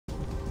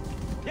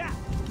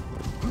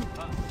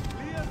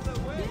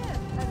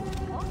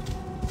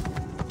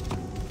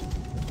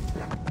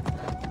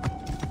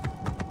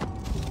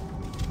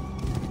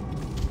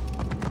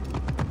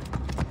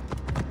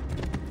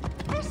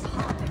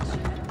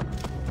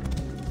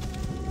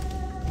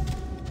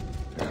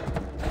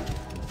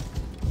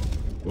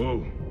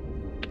Whoa.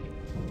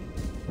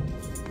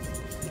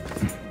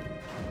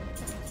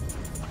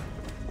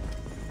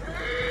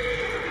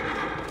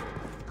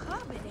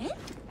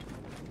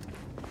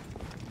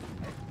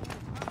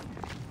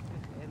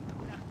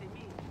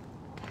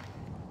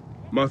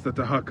 Master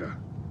Tahaka,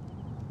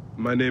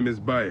 my name is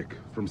Bayek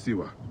from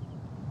Siwa.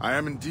 I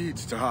am indeed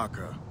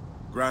Tahaka,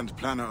 Grand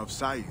Planner of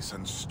Sais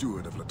and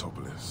Steward of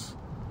Letopolis.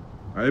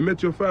 I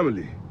met your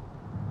family.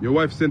 Your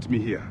wife sent me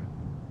here.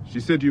 She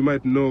said you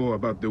might know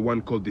about the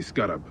one called the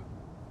Scarab.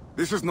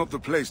 This is not the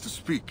place to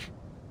speak,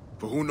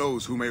 for who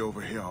knows who may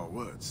overhear our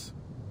words.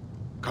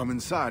 Come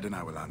inside and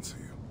I will answer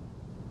you.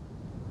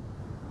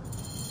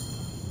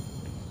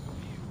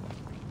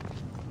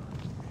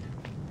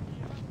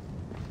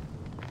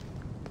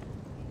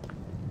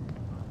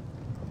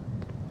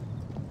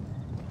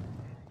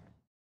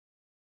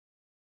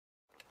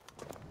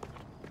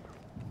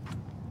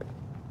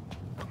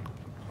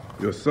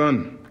 Your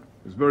son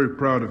is very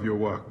proud of your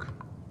work.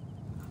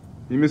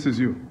 He misses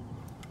you.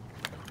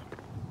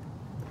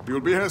 You'll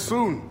be here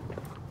soon.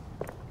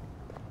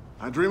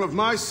 I dream of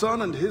my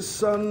son and his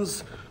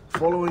sons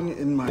following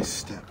in my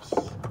steps.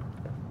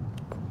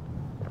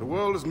 The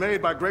world is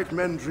made by great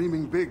men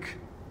dreaming big.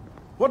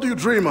 What do you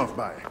dream of,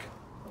 Bayek?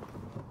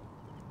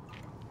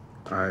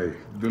 I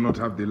do not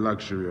have the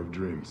luxury of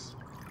dreams.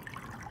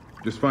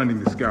 Just finding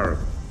the Scarab.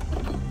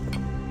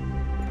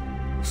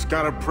 The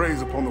Scarab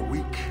preys upon the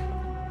weak.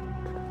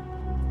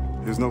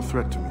 He is no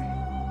threat to me.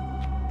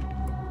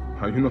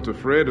 Are you not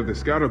afraid of the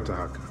Scarab,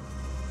 Tahaka?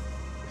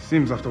 It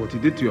seems after what he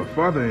did to your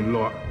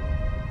father-in-law...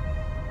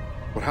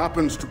 What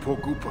happens to poor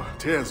Gupa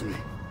tears me.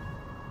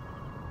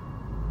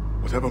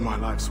 Whatever my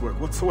life's work,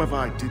 whatsoever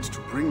I did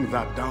to bring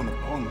that down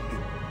upon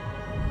him,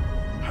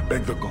 I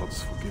beg the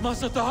gods forgive me.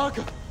 Master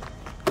Tahaka!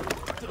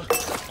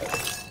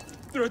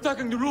 They're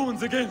attacking the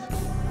ruins again!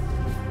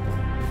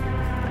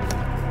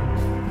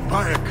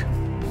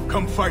 Bayek,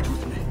 come fight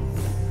with me.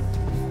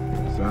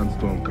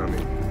 Sandstorm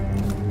coming.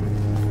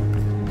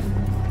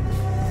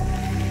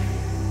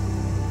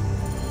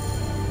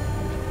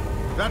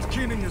 That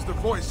keening is the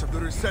voice of the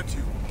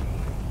Resetu.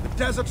 The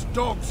desert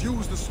dogs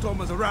use the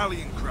storm as a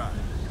rallying cry.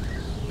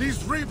 These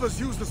reavers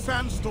use the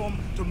sandstorm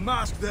to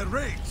mask their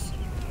raids.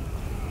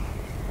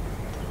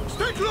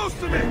 Stay close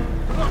to me!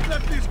 Do not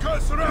let these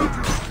curs surround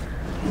you!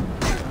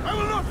 I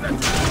will not let you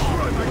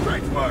destroy my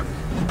great work!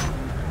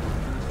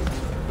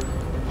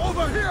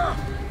 Over here!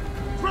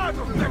 Drive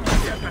them back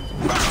here, that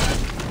bastard!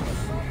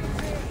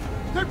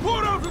 They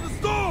pour out of the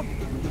storm!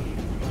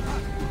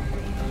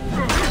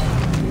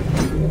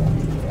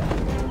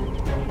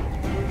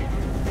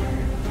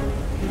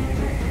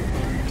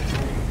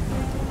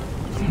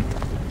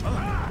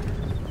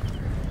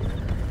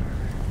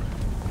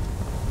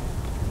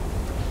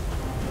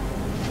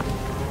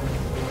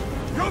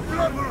 Your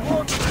blood will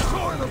haunt the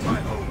soil of my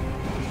home!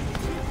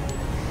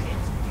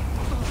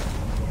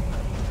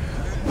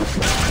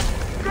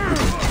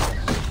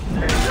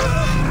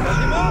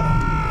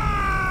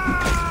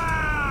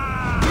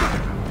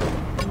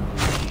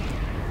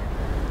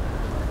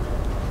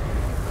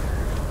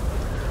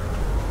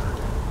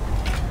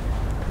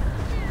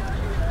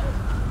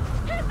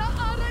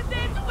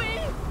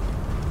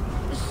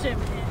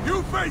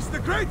 You face the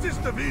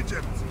greatest of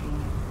Egypt!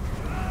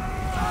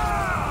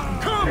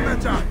 Come,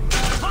 Meta!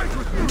 Fight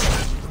with me!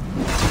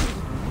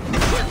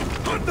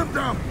 Hunt them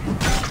down!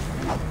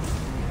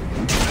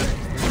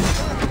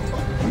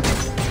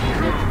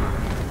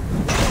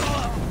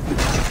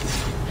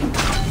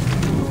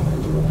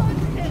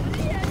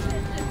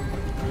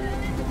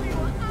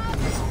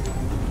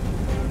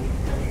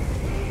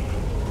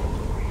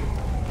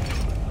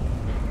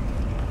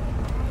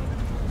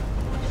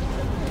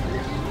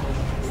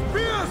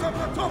 Spears of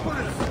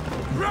Letopolis!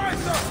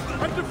 Rise up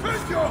and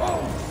defend your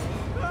homes!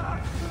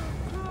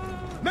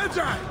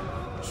 Magi!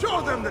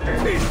 Show them the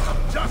teeth of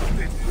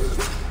justice!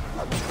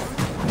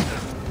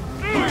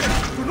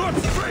 Do not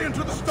stray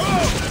into the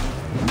storm!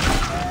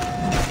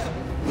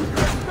 You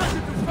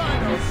expected to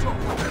find our soul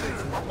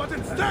village, but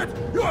instead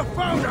you have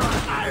found our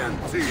iron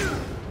teeth!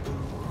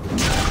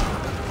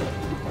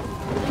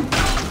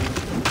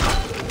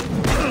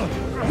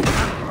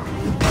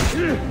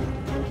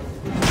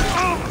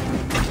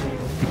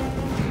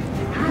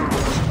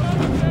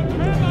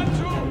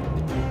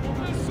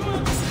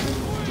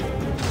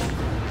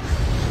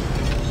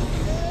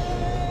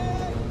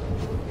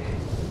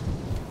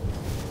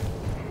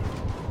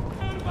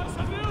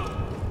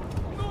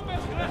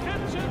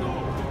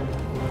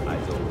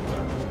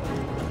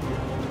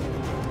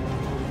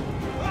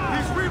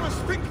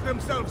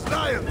 Themselves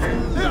lions!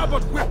 They are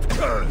but whipped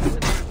curs!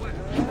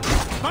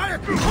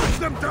 Bayek, hunt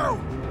them down!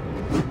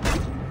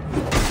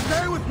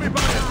 Stay with me,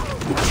 Bayek!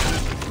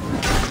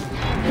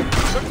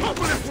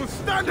 Letopolis will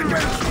stand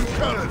against you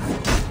curs!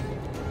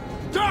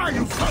 Die,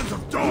 you sons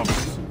of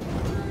dogs!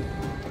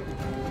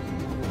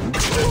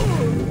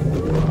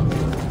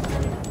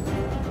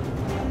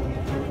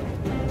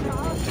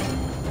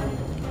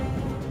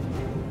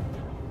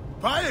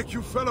 Bayek,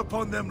 you fell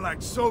upon them like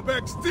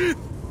Sobek's teeth!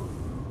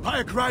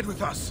 Bayek, ride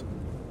with us!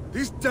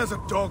 These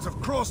desert dogs have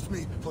crossed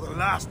me for the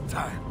last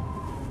time.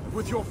 And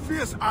with your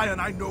fierce iron,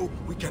 I know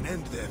we can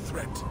end their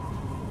threat.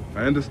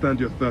 I understand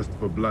your thirst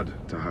for blood,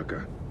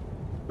 Tahaka.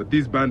 But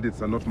these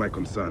bandits are not my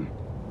concern.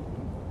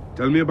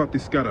 Tell me about the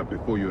Scarab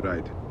before you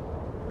ride.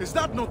 Is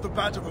that not the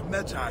badge of a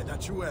Magi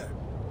that you wear?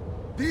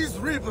 These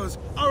reavers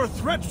are a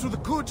threat to the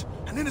good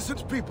and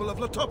innocent people of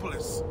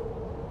Letopolis.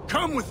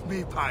 Come with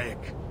me,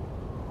 Paik.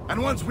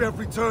 And once we have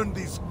returned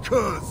these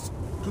curs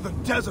to the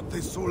desert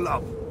they so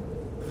love,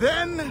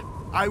 then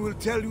I will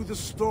tell you the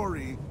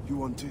story you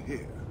want to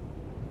hear.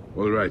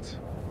 All right.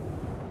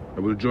 I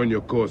will join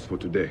your cause for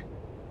today.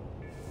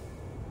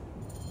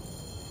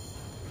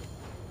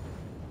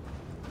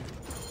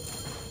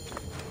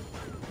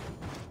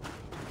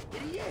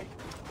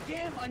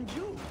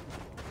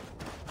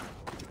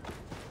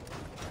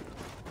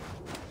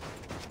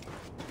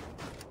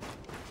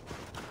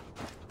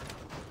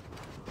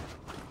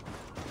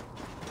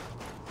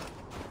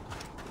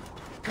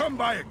 Come,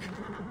 Bayek.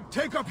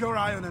 Take up your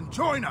iron and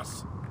join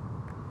us.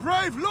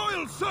 Brave,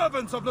 loyal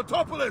servants of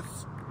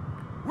Letopolis!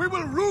 We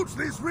will root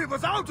these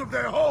rivers out of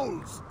their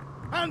holes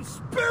and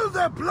spill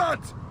their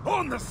blood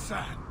on the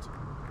sand.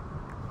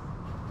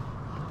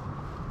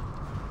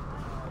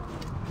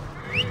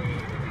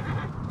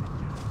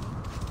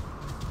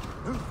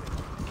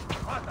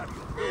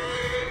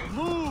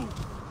 Move!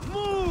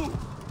 Move!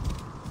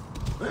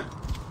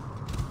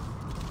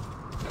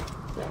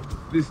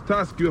 This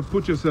task you have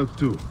put yourself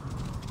to,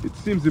 it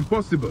seems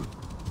impossible.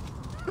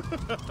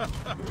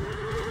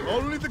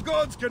 Only the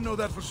gods can know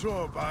that for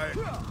sure, Bayek.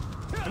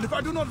 And if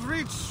I do not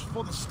reach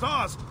for the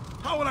stars,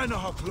 how will I know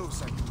how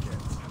close I can get?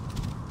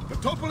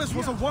 Letopolis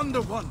was a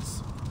wonder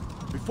once,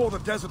 before the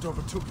desert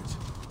overtook it.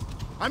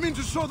 I mean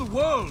to show the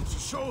world, to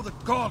show the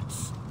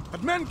gods,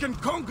 that men can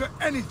conquer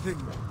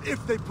anything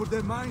if they put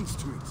their minds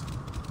to it.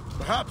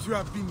 Perhaps you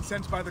have been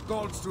sent by the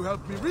gods to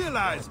help me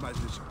realize my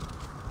vision.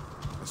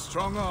 A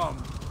strong arm,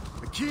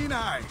 a keen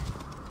eye.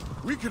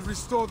 We could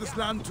restore this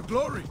land to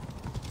glory.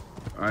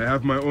 I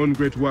have my own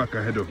great work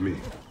ahead of me.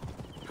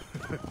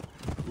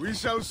 We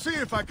shall see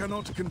if I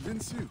cannot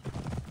convince you.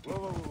 Whoa,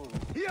 whoa, whoa.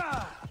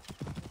 Yeah!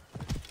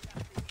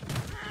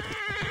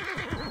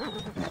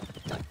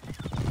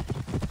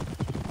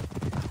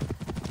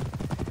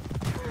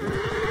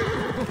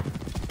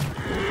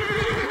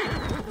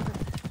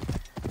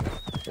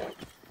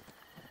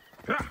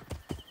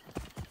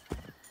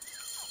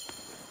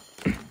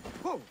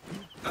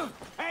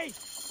 Hey!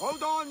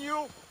 Hold on,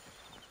 you!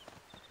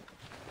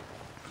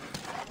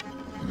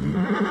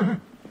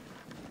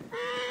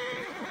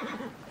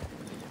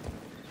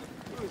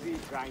 Who's he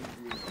trying to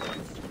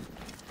impress?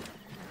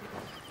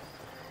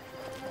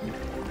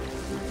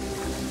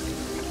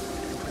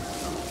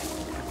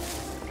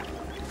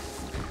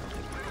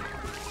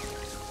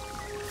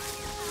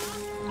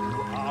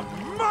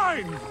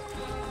 Mine!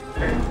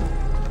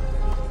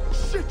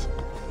 Shit!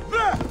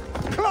 There!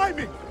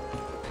 Climbing!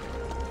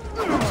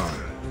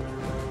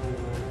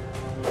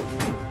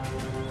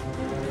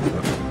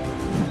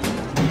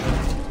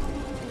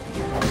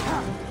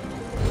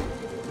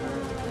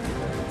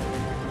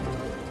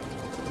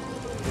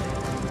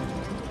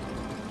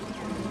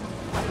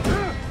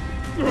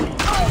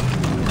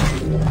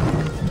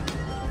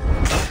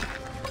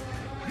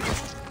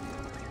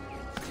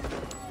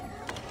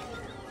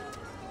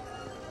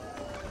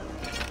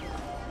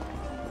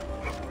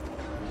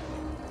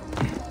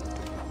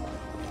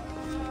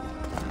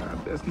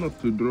 Best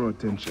not to draw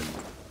attention.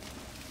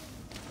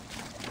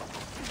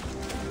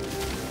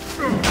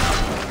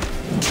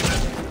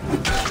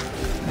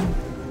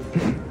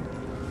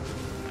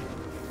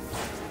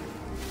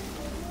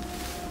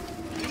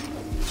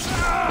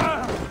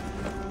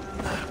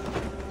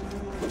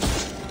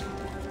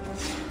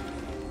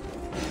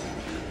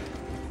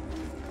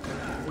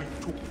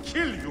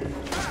 Kill you!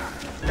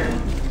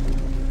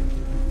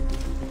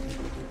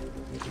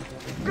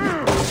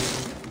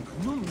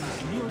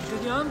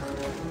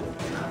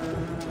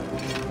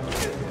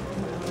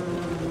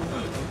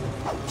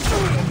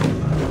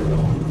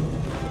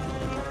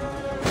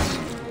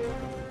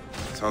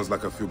 Sounds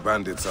like a few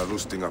bandits are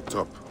roosting up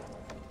top.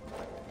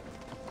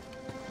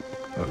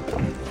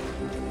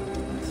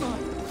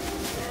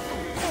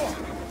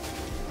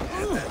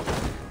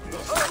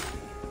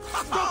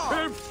 Stop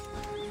him!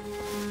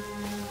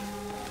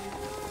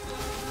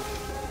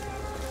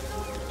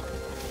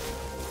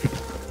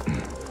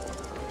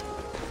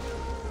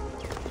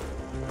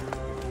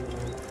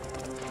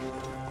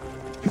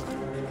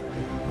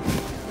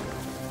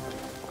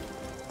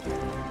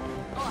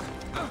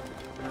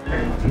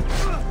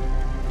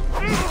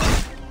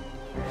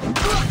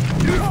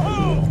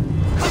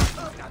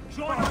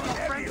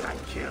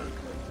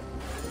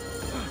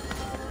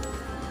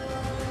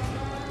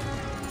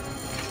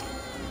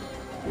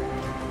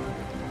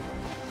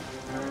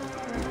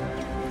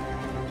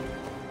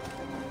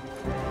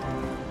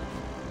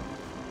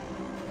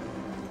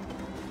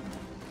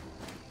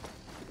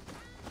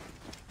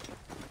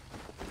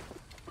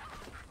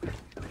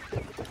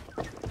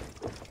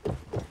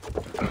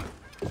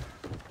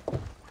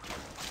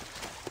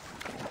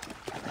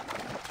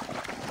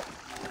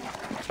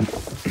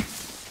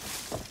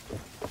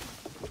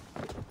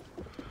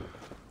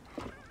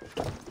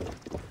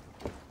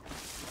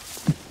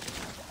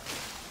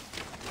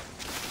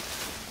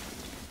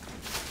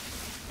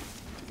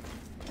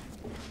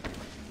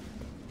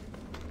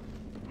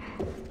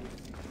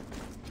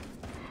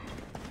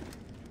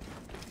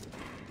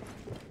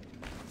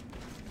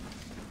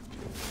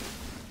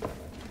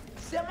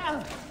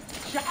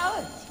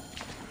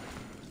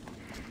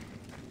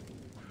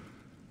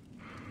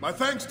 My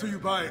thanks to you,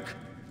 Bayek.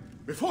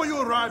 Before you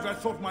arrived, I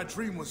thought my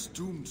dream was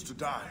doomed to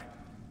die.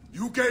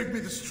 You gave me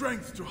the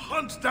strength to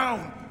hunt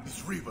down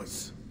these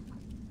Reavers.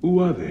 Who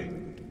are they?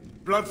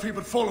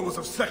 Blood-fevered followers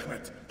of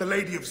Sekhmet, the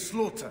Lady of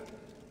Slaughter.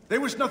 They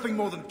wish nothing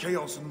more than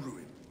chaos and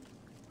ruin.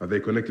 Are they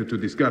connected to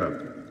the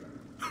Scarab?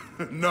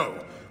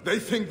 No, they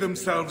think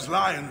themselves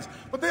lions,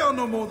 but they are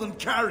no more than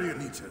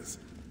carrion eaters.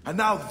 And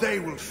now they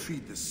will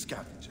feed the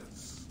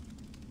scavengers.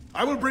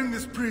 I will bring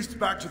this priest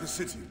back to the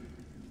city.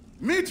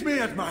 Meet me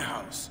at my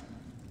house.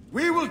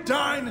 We will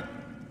dine,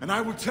 and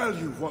I will tell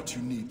you what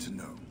you need to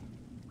know.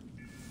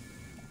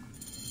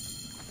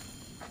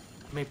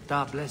 May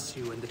Ptah bless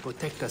you and the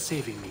Protector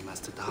saving me,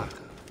 Master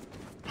Tahaka.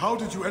 How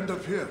did you end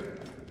up here?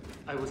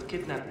 I was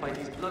kidnapped by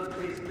these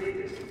blood-crazed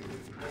raiders.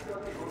 I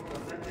thought they would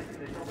prevented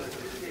Letopolis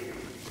from escape.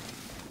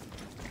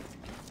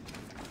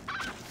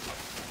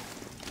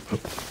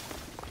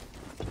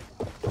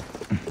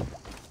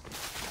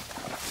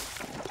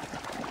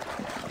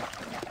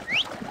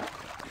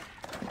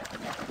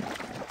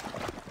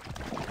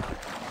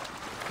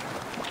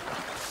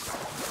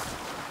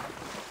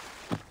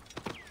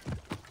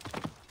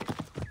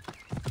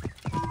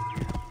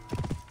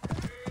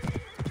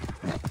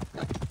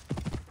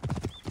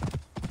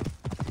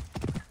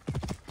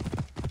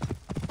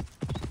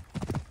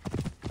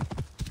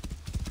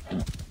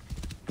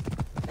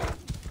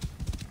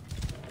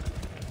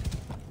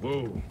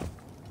 Whoa.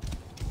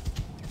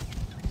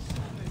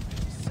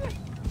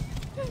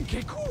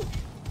 Okay, cool.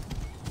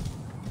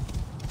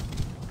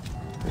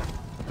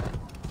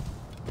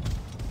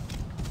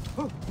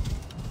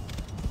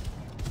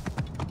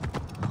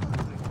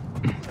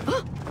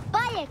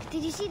 Bayek,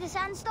 did you see the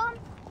sandstorm?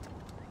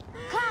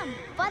 Come,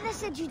 Father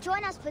said you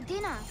join us for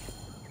dinner.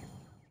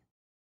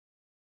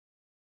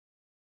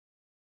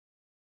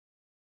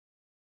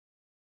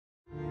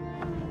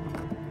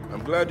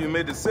 I'm glad you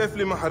made it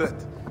safely,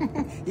 Maharet.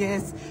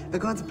 Yes, the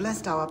gods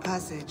blessed our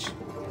passage.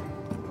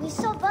 We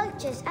saw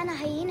vultures and a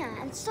hyena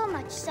and so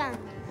much sand.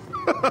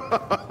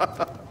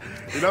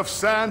 Enough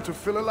sand to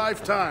fill a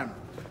lifetime.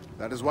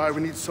 That is why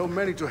we need so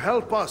many to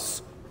help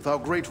us with our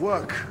great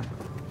work.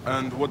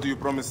 And what do you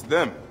promise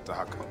them,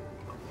 Tahaka?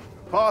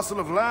 A parcel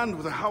of land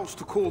with a house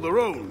to call their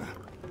own.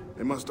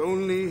 They must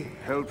only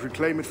help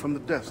reclaim it from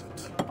the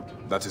desert.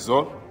 That is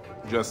all?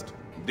 Just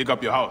dig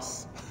up your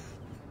house.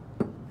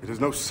 It is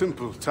no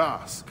simple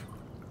task.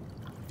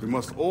 We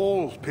must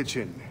all pitch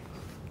in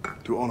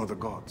to honor the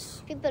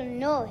gods. People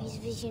know his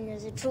vision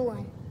is a true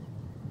one.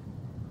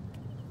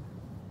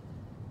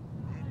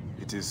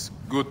 It is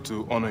good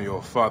to honor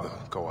your father,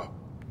 Kawa.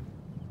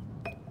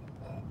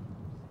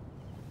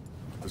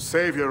 The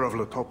savior of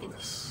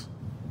Letopolis.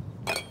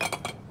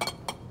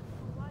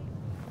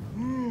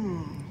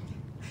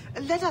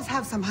 Let us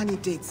have some honey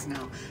dates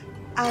now.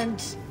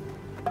 And...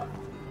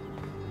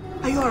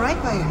 Are you alright,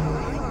 Bayek?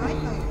 Are you alright,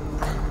 Bayek?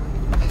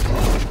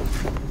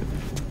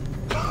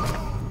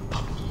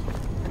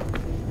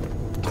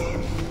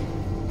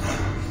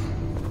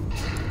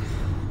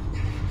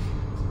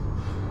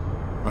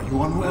 Are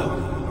you unwell? Are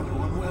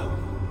you unwell?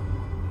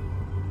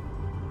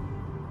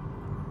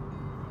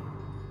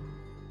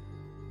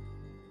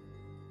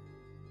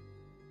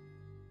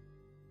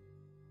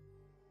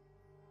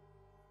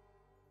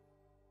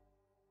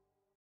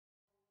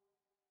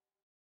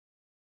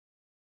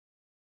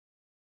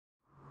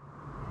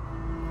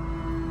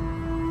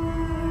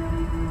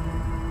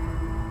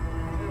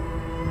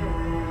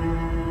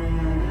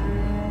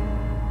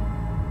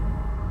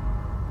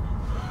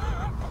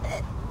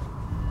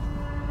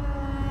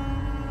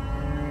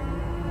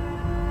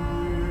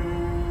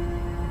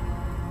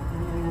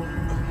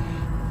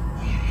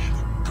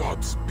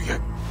 Gods be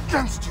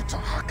against you,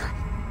 Tahaka.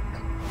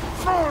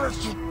 Far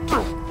as you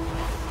do.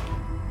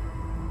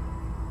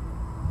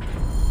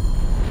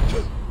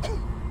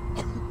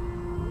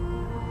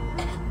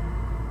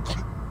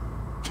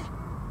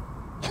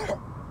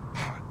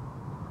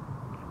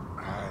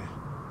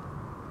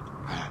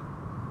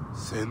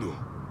 Senu.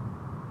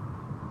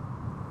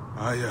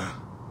 Aya.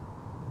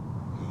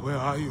 Where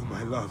are you,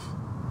 my love?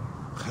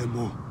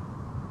 Khemu.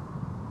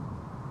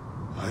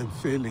 I'm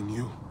failing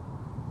you.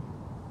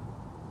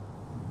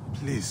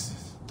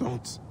 Please,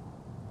 don't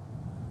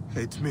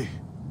hate me.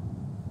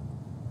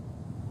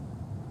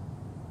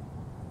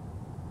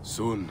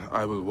 Soon,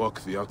 I will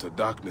walk the outer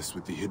darkness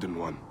with the Hidden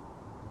One,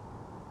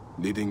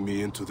 leading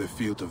me into the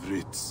field of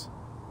wreaths.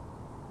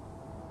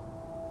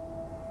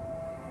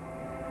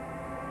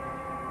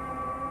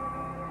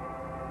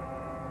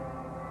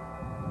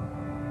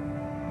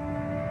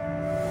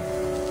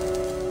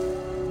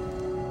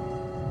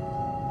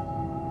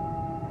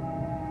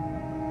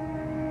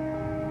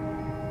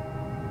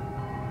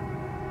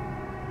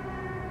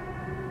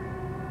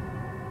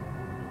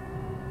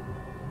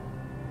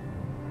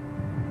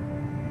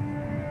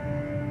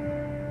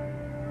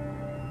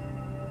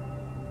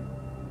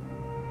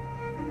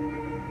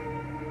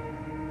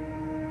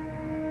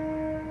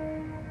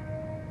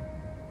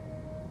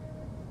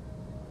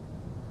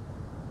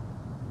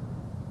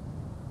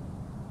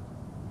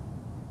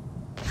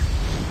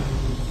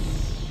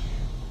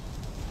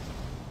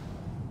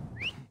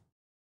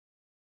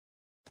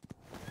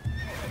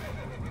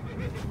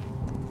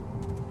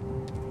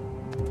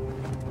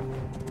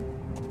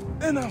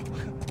 There now.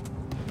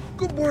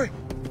 Good boy.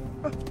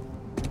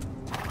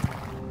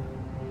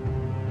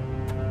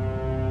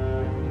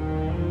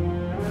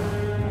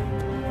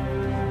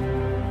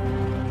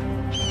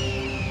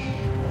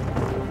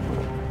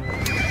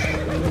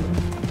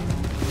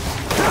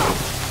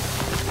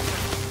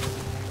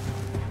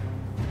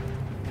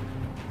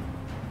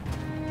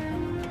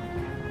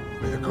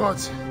 May the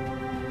gods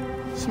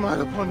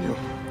smile upon you.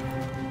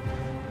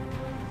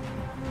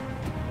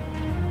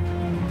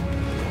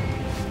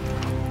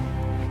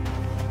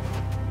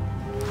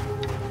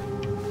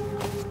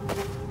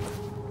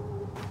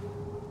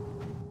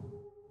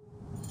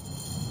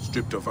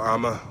 Stripped of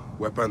armor,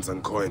 weapons,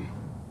 and coin.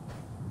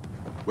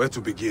 Where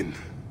to begin?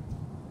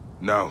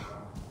 Now,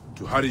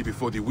 to hurry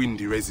before the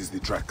wind erases the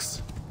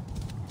tracks.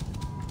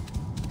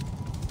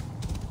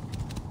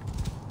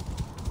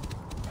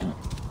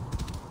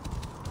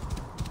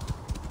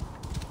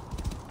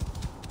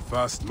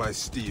 First my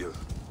steel,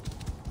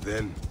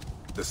 then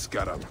the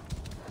Scarab.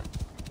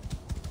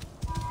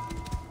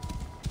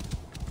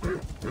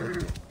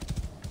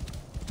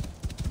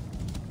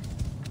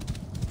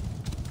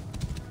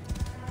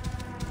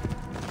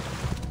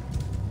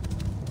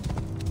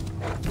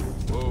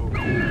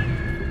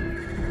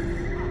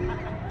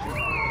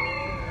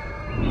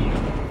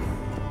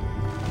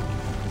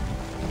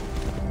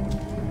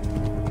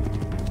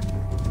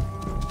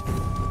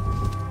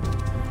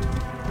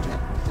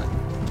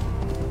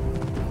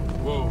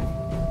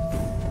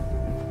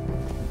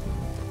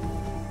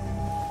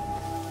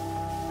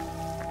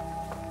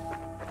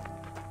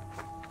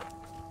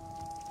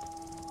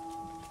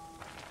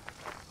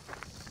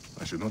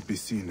 I should not be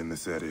seen in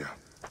this area.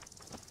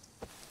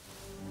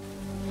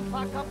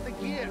 Pack up the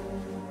gear.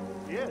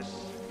 Yes,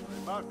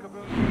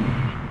 remarkable.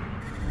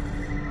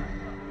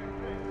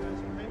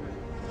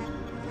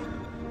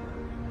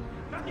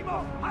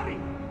 Natimo, hurry!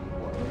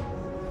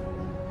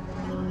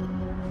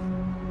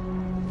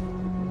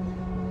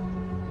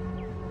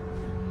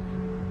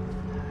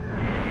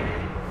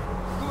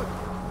 Good.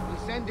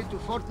 We'll send it to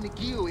Fort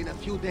Nikio in a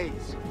few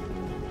days.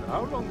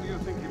 How long do you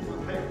think it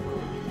will take for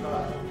you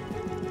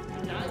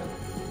to die?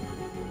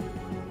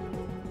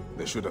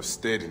 They should have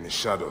stayed in the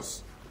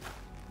shadows.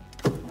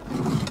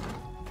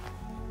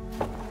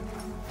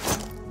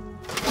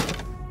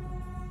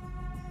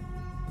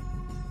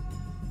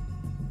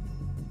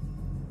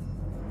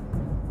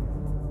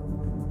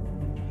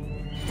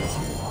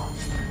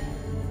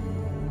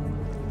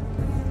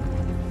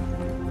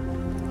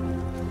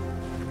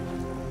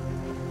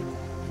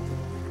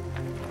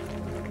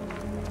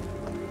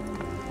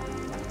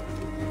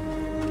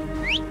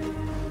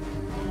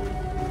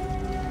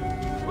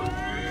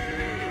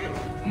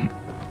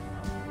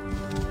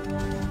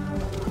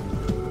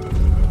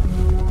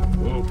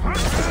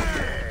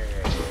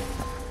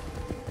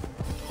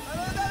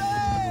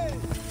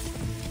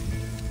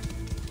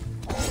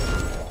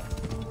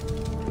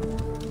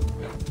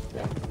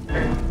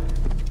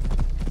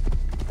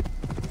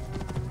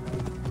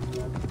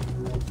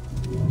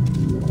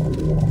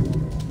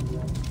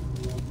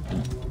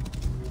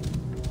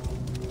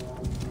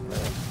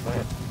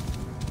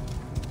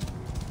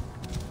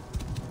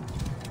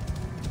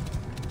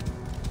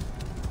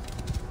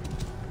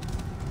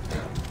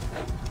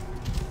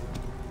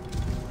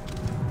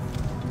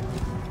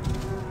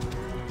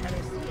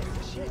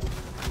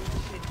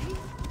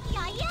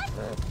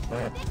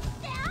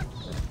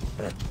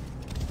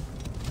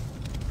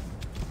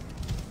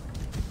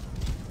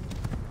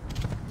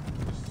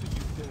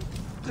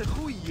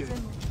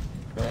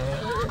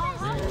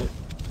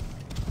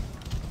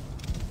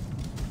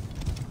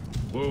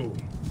 Whoa.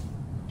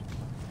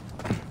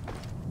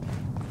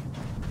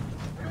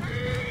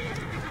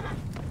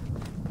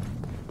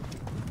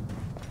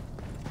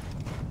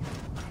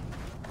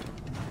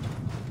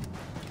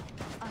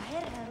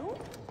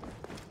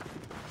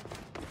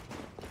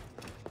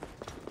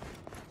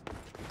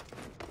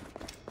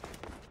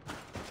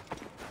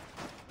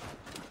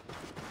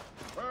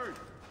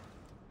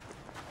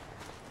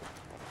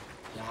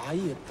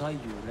 Ay, tayo,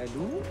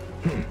 Relu.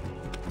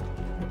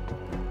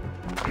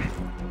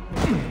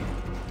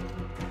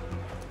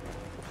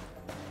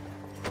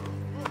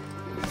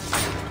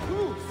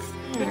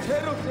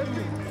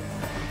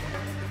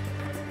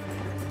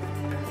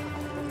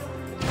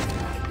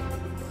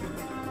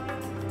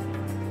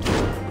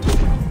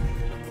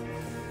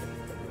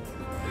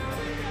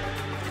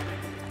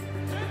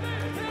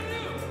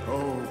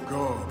 Oh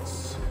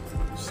gods,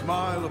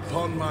 smile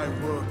upon my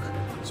work,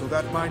 so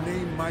that my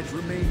name might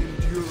remain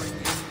enduring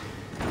in...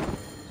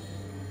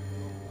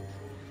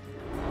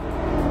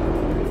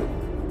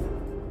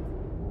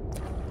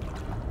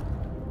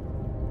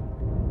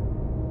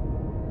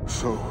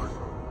 So,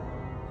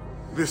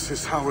 this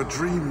is how a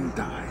dream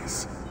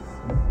dies.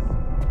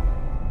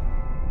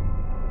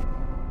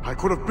 I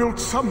could have built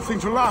something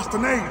to last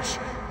an age.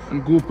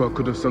 And Goopa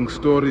could have sung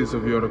stories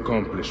of your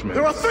accomplishments.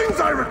 There are things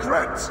I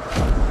regret.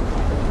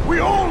 We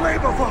all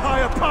labor for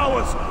higher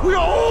powers. We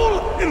are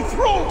all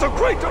enthralled to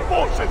greater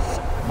forces.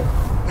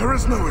 There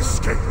is no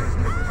escape.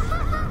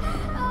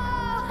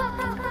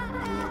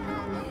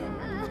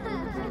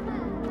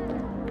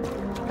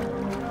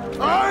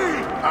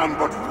 am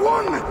but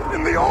one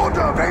in the Order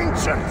of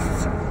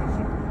Ancients!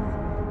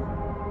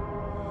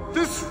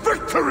 This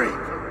victory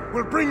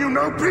will bring you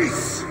no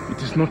peace!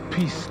 It is not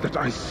peace that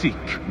I seek.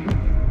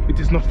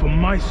 It is not for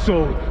my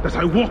soul that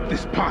I walk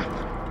this path.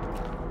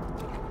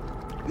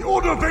 The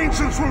Order of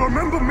Ancients will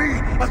remember me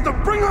as the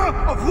bringer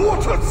of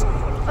waters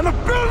and a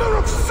builder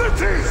of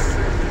cities!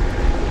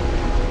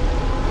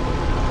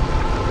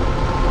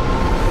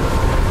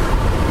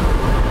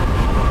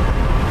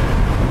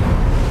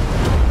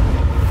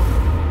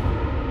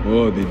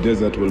 Oh, the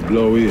desert will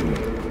blow in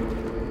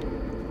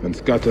and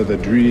scatter the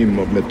dream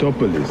of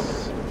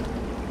Letopolis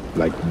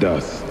like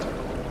dust.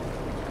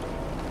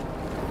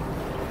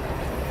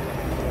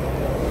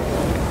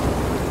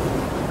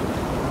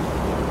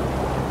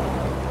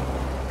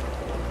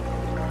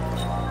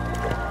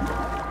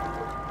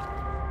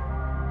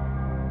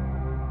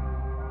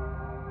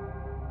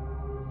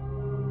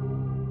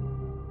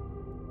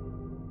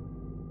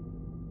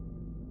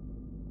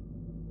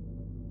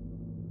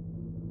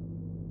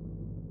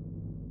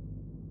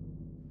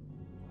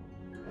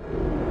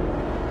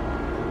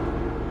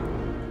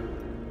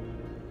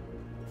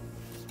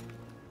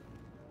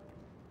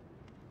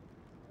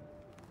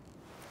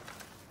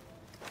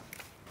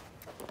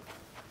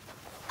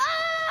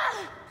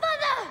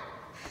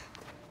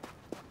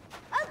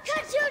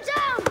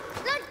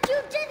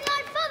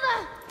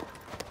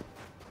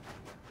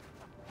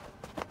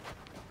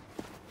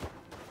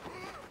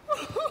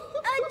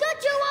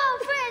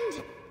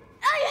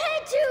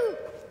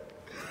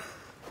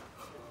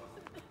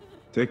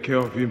 Take care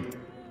of him.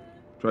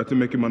 Try to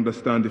make him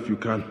understand if you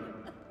can.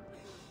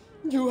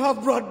 You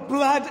have brought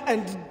blood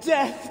and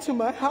death to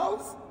my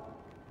house.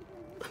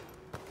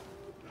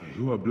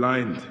 You are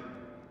blind.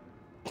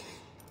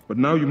 But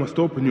now you must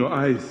open your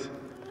eyes.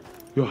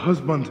 Your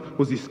husband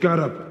was the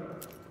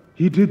Scarab.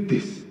 He did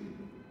this.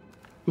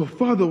 Your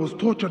father was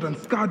tortured and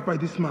scarred by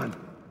this man,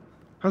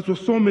 as were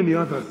so many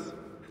others.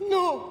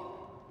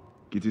 No!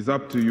 It is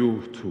up to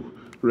you to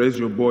raise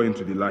your boy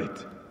into the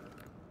light,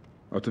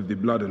 out of the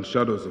blood and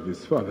shadows of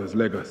his father's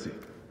legacy.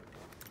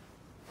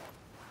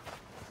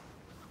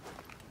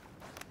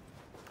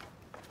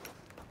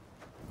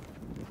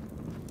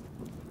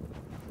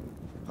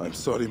 I'm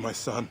sorry, my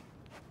son.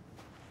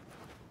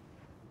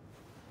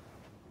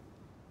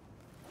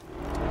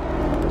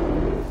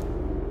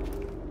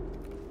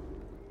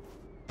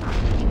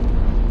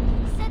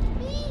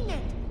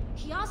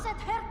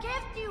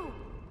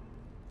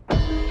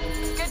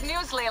 Good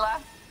news,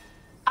 Layla.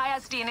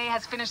 Aya's DNA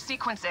has finished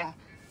sequencing.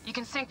 You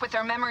can sync with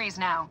their memories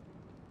now.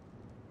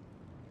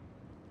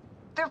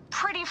 They're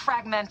pretty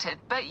fragmented,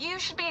 but you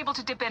should be able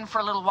to dip in for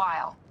a little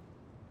while.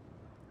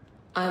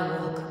 I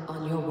walk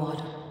on your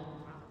water.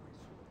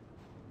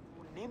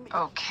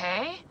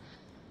 Okay.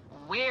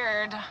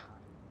 Weird.